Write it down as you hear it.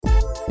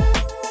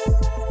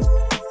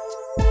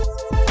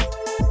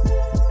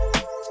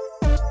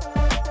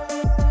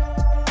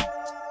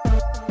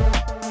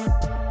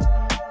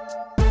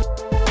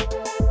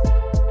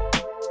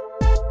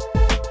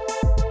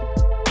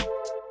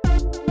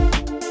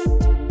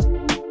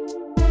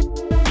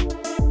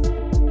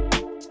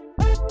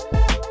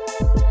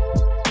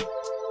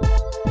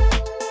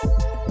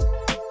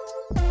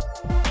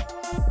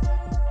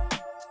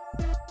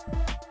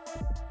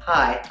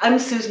I'm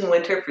Susan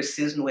Winter for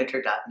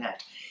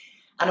SusanWinter.net,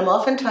 and I'm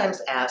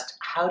oftentimes asked,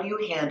 how do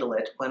you handle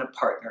it when a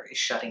partner is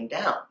shutting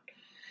down?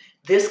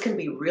 This can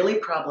be really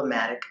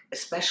problematic,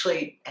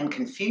 especially and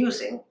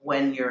confusing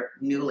when you're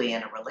newly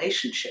in a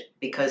relationship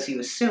because you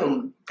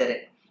assume that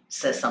it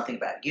says something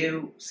about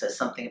you, says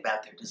something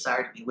about their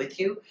desire to be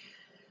with you,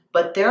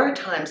 but there are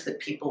times that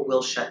people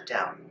will shut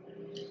down.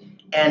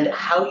 And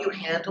how you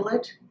handle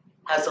it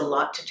has a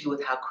lot to do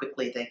with how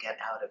quickly they get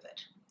out of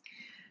it.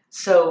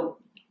 So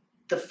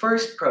the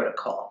first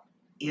protocol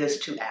is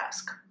to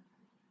ask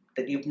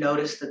that you've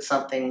noticed that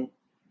something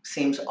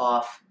seems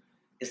off.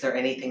 Is there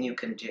anything you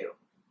can do?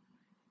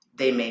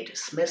 They may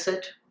dismiss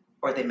it,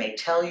 or they may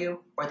tell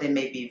you, or they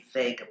may be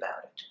vague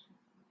about it.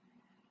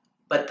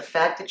 But the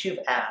fact that you've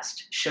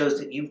asked shows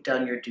that you've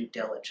done your due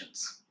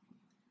diligence.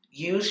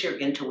 Use your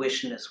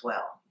intuition as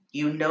well.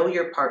 You know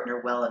your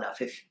partner well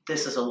enough. If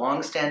this is a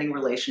long-standing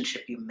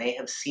relationship, you may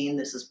have seen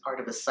this as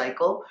part of a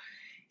cycle.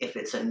 If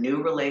it's a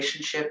new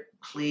relationship,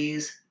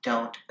 please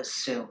don't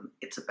assume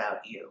it's about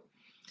you.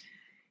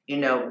 You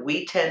know,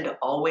 we tend to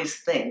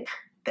always think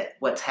that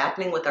what's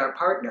happening with our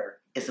partner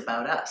is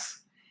about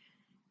us.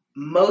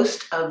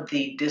 Most of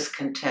the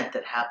discontent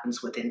that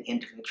happens within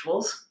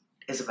individuals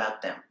is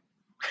about them.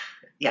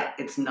 Yeah,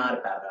 it's not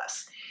about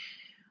us.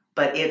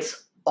 But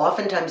it's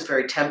oftentimes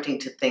very tempting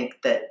to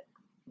think that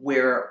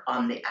we're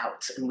on the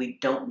outs and we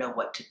don't know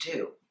what to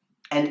do.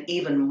 And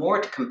even more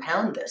to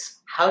compound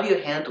this, how do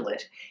you handle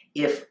it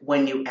if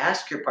when you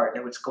ask your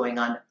partner what's going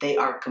on, they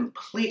are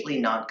completely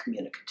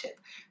non-communicative?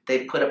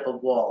 They put up a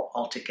wall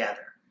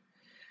altogether.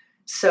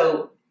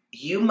 So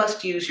you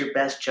must use your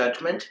best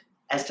judgment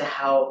as to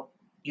how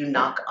you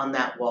knock on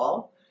that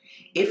wall.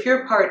 If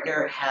your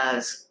partner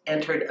has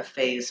entered a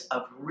phase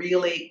of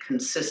really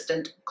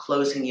consistent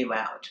closing you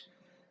out,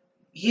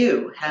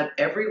 you have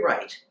every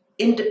right,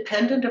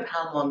 independent of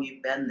how long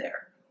you've been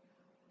there,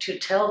 to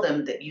tell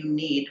them that you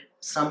need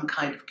some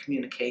kind of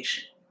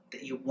communication,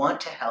 that you want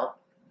to help,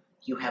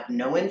 you have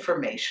no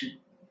information,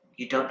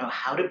 you don't know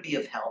how to be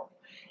of help,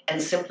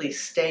 and simply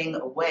staying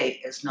away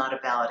is not a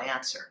valid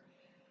answer.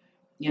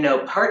 You know,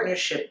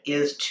 partnership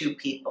is two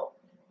people,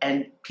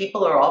 and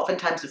people are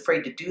oftentimes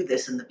afraid to do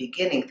this in the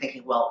beginning,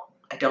 thinking, well,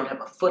 I don't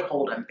have a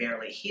foothold, I'm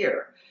barely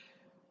here.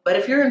 But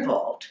if you're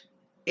involved,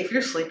 if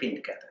you're sleeping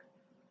together,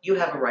 you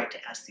have a right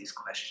to ask these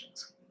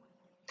questions.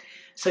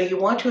 So you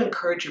want to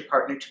encourage your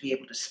partner to be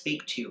able to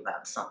speak to you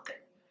about something.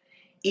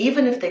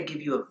 Even if they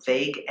give you a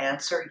vague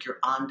answer, you're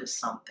onto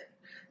something.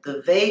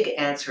 The vague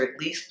answer at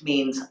least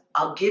means,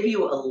 I'll give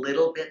you a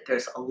little bit,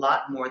 there's a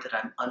lot more that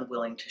I'm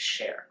unwilling to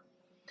share.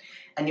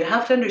 And you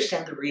have to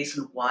understand the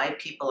reason why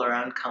people are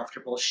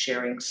uncomfortable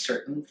sharing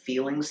certain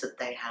feelings that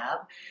they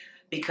have,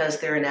 because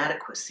they're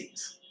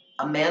inadequacies.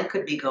 A man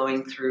could be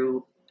going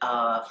through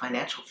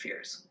financial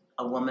fears,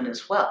 a woman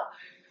as well,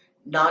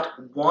 not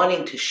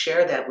wanting to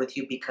share that with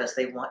you because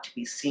they want to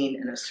be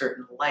seen in a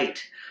certain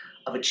light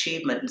of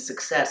achievement and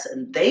success,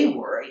 and they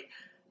worry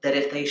that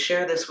if they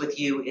share this with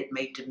you, it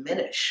may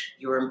diminish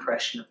your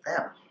impression of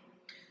them.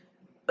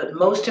 But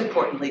most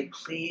importantly,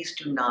 please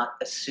do not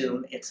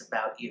assume it's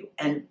about you,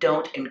 and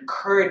don't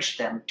encourage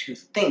them to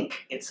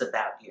think it's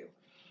about you.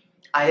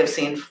 I have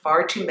seen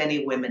far too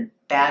many women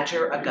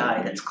badger a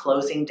guy that's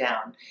closing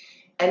down,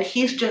 and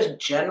he's just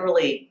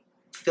generally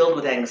filled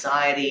with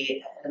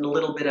anxiety and a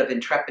little bit of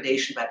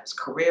intrepidation about his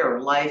career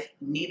or life,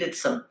 needed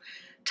some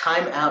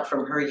time out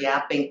from her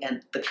yapping,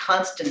 and the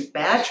constant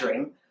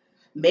badgering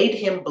made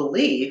him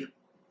believe,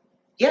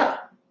 yeah,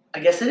 I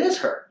guess it is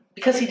her,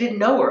 because he didn't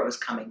know where it was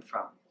coming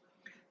from.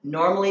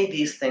 Normally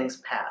these things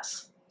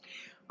pass.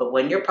 But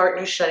when your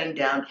partner's shutting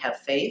down,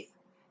 have faith,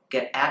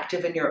 get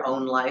active in your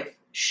own life,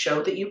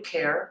 show that you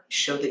care,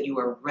 show that you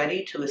are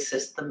ready to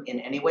assist them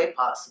in any way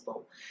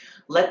possible.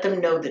 Let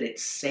them know that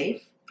it's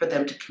safe for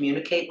them to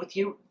communicate with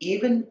you,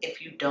 even if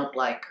you don't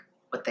like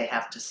what they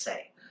have to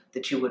say,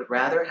 that you would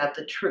rather have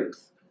the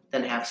truth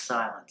than have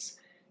silence.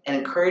 And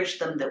encourage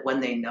them that when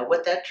they know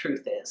what that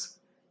truth is,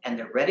 and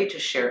they're ready to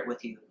share it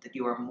with you, that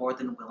you are more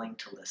than willing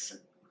to listen.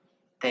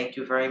 Thank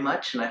you very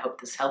much, and I hope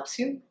this helps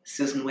you.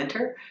 Susan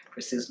Winter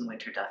for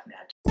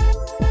SusanWinter.net.